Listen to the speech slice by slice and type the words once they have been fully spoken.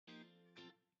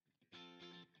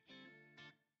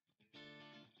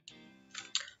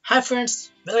Hi friends,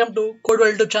 welcome to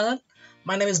Codewell YouTube channel.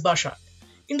 My name is Basha.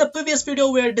 In the previous video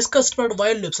we had discussed about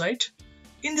while loops, right?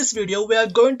 In this video we are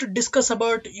going to discuss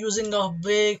about using a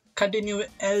break, continue,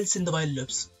 else in the while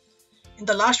loops. In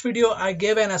the last video I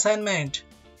gave an assignment.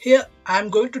 Here I am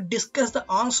going to discuss the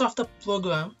answer of the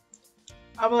program.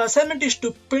 Our assignment is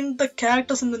to print the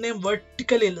characters in the name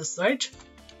vertically, right?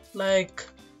 Like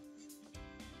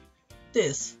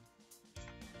this.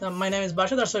 My name is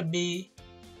Basha, that's why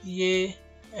B-A-S-H-A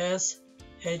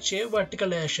vertical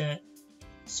dash.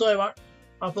 So I want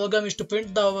our program is to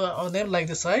print our name like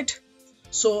this, right?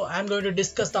 So I'm going to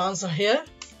discuss the answer here.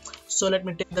 So let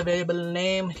me take the variable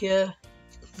name here,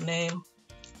 name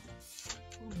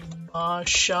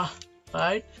Basha,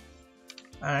 right?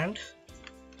 And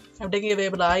I'm taking a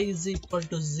variable I is equal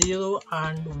to 0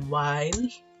 and while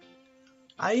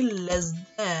I less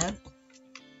than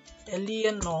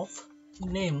len of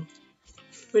name.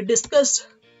 We discussed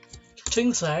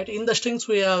strings, right? In the strings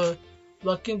we are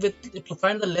working with, to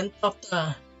find the length of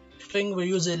the string we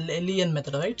use a len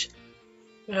method, right?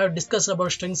 We have discussed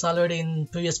about strings already in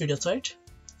previous videos, right?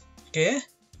 Okay,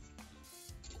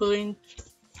 print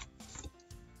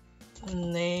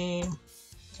name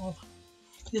of,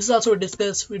 this is also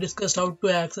we discussed how to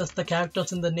access the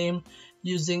characters in the name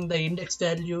using the index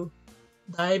value.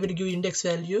 I will give index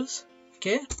values,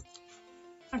 okay,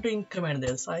 and to increment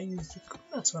this I is equal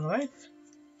to this one, right?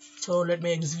 So let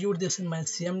me execute this in my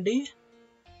CMD.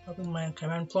 Open my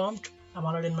command prompt. I'm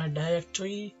already in my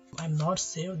directory. I'm not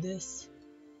saved this.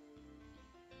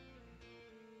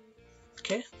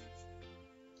 Okay.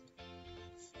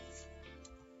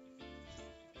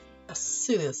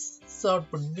 See this. So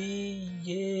output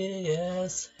B-A-S-H-A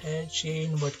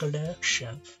in vertical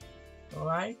direction.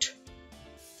 Right.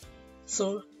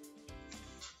 So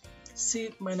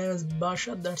see, my name is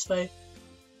Basha. That's why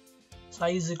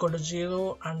I is equal to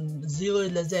 0 and 0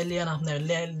 is less than len of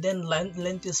name. Then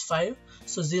length is 5.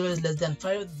 So 0 is less than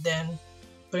 5. Then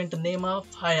print name of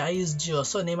I is 0.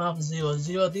 So name of 0.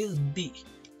 0 is B.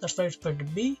 That's why it's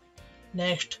printed B.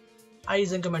 Next, I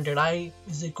is incremented. I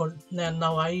is equal,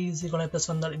 now I is equal to plus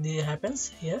 1. That happens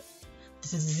here.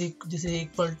 This is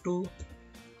equal to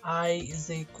I is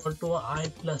equal to I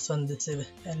plus 1. This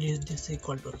is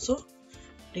equal to. So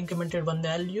incremented one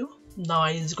value. Now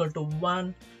I is equal to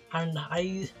 1 and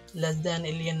I less than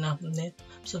len of name.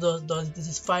 So this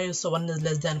is 5. So 1 is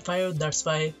less than 5. That's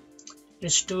why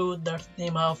it's 2. That's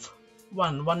name of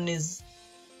 1. 1 is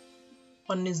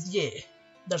A.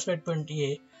 That's why it print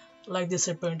A. Like this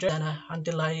it printed and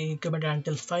until I incremented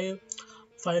until 5.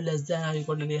 5 less than or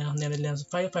equal to len of name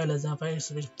 5. 5 less than 5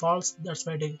 is false. That's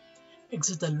why it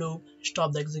exits the loop,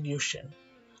 stop the execution.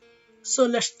 So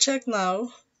let's check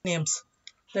now names.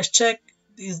 Let's check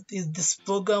is this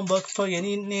program work for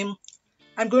any name.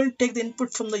 I'm going to take the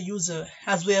input from the user.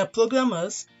 As we are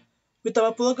programmers, with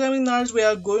our programming knowledge we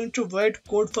are going to write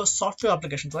code for software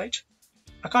applications, right?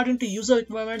 According to user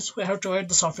requirements we have to write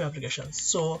the software applications.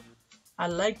 So I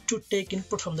like to take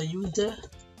input from the user.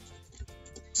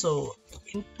 So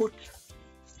input,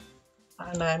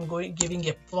 and I'm giving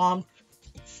a prompt,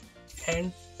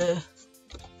 enter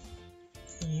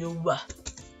your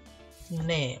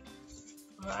name,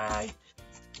 right?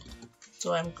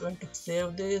 So I'm going to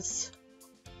save this.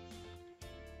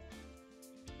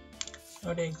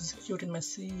 I'm going to execute in my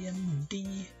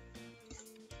CMD.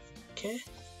 Okay.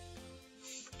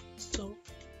 So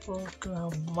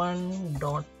program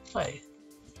 1.5.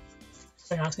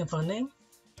 So I'm asking for a name.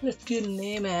 Let's give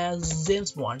name as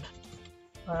James Bond.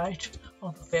 Right?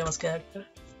 Of a famous character.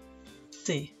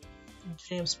 See,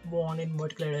 James Bond in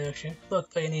vertical direction.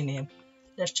 Work for any name.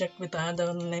 Let's check with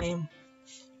another name.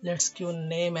 Let's give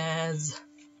name as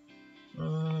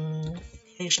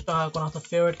Stark, one of the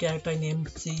favorite character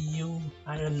named CU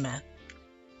Iron Man.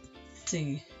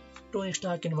 See, Tony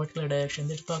Stark in vertical direction.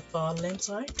 This work for all names,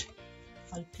 right?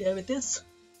 I'll clear with this.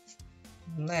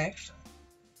 Next,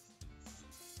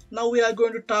 now we are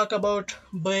going to talk about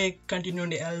break, continue,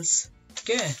 and else.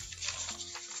 Okay.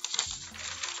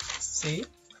 See,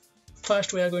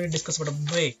 first we are going to discuss about a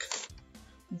break.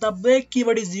 The break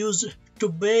keyword is used to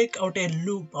break out of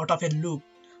a loop.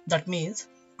 That means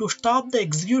to stop the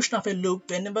execution of a loop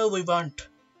whenever we want.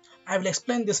 I will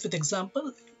explain this with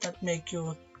example that make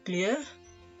you clear.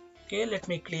 Okay, let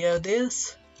me clear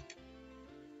this.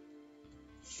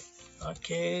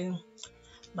 Okay,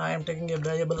 now I am taking a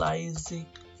variable I is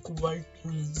equal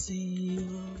to 0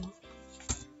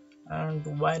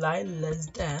 and while I less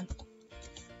than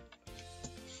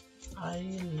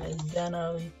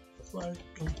or equal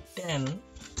to 10,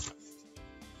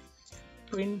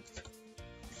 print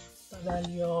the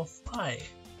value of I.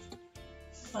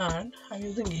 and I'm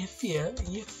using if here.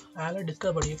 If I already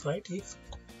discovered if, right? If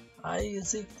I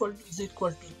is equal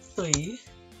to 3,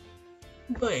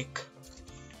 break.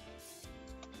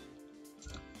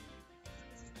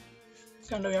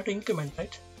 And we have to increment,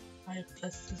 right? I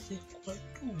plus is equal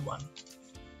to 1.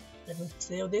 Let me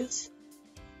save this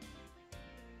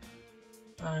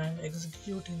and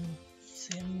execute in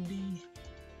cmd.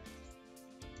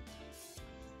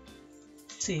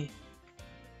 See,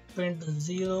 print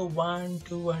 0, 1,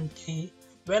 2 and 3.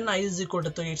 When I is equal to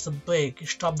 3, it's a break.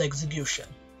 Stop the execution.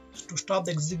 To stop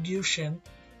the execution,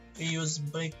 we use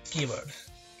break keyword.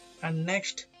 And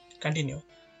next, continue.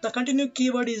 The continue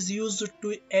keyword is used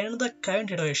to end the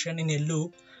current iteration in a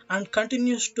loop and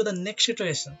continues to the next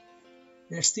iteration.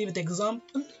 Let's see with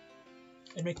example.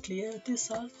 Let me clear this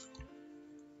off.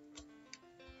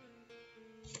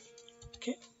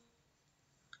 Okay,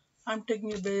 I'm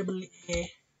taking a variable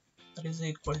a that is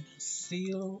equal to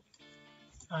 0,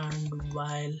 and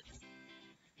while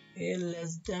a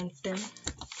less than 10.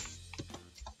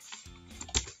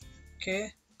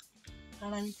 Okay,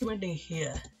 and I'm incrementing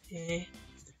here a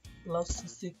plus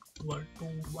is equal to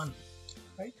 1,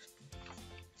 right?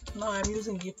 Now I'm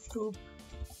using if to,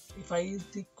 if I is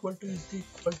equal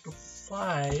to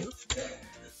 5.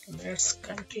 Let's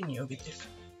continue with it.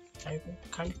 I will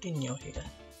continue here.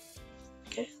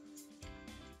 Okay,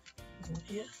 and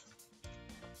here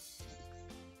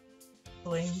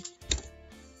going,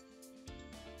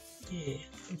 yeah,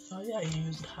 I'm sorry I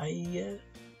used higher,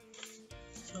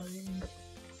 sorry,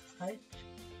 right?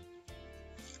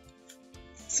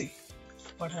 See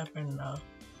what happened now.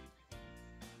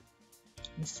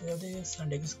 Let's save this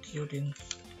and execute in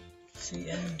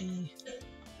cmd.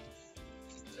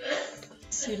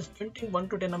 See, it's printing 1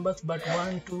 to 10 numbers, but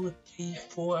 1, 2, 3,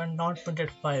 4 and not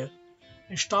printed 5.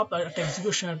 And stop at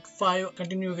execution at 5.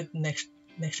 Continue with next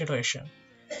iteration.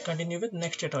 Continue with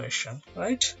next iteration,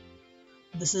 right?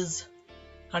 This is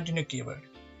continue keyword.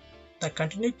 The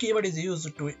continue keyword is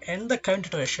used to end the current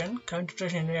iteration. Current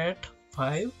iteration at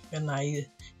 5. When a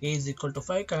is equal to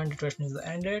 5, current iteration is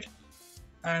ended,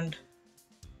 and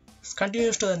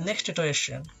continues to the next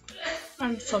iteration.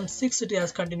 And from 6 it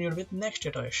has continued with next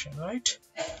iteration, right?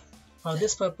 For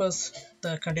this purpose,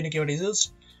 the continue keyword is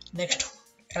used. Next,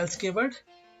 else keyword.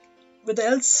 With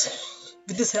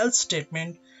this else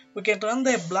statement, we can run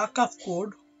the block of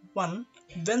code 1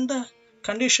 when the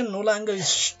condition no longer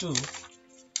is 2.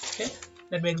 Okay,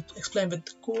 let me explain with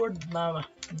the code now.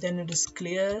 Then it is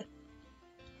clear.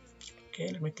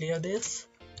 Okay, let me clear this.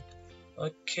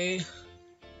 Okay,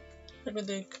 let me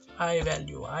think. I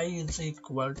value I is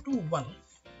equal to 1,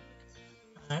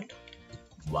 and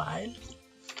while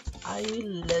I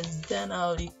less than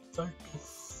or equal to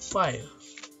 5.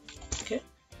 Okay,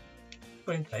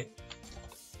 print I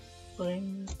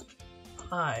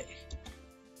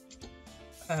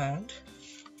and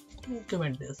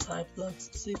increment this I plus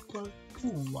is equal to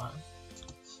 1,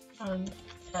 and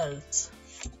else.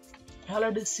 I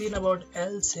already seen about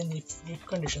else in if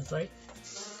conditions, right?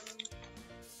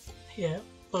 Here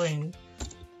print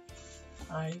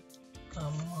I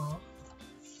comma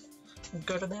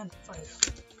greater than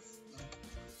 5.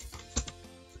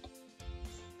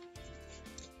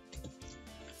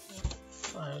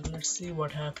 Let's see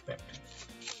what happened.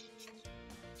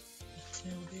 Let's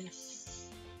save this.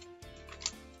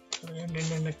 So we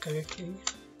indented correctly. You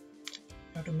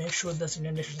have to make sure the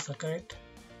indentations are correct.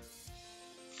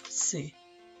 See,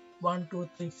 1, 2,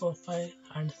 3, 4, 5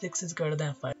 and 6 is greater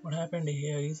than 5. What happened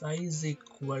here is I is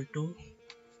equal to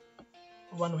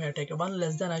 1. We have taken 1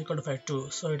 less than or equal to 5, 2,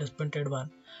 so it is printed 1,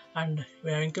 and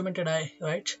we have incremented I,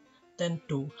 right? Then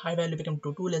 2, high value become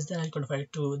 2, 2 less than or equal to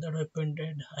 5, 2, that we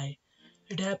printed I.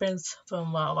 It happens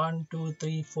from 1, 2,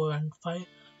 3, 4 and 5.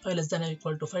 5 less than or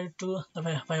equal to 5, 2,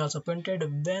 the 5 also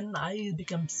printed. When I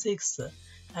becomes 6,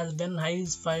 as when I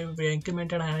is 5 we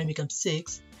incremented and I becomes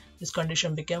 6, this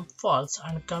condition became false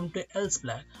and come to else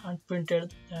black and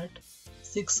printed that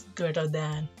 6 greater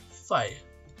than 5.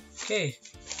 Okay,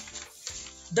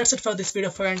 that's it for this video,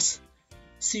 friends.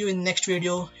 See you in next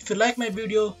video. If you like my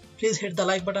video, please hit the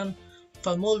like button.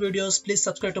 For more videos, please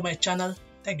subscribe to my channel.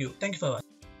 Thank you for watching.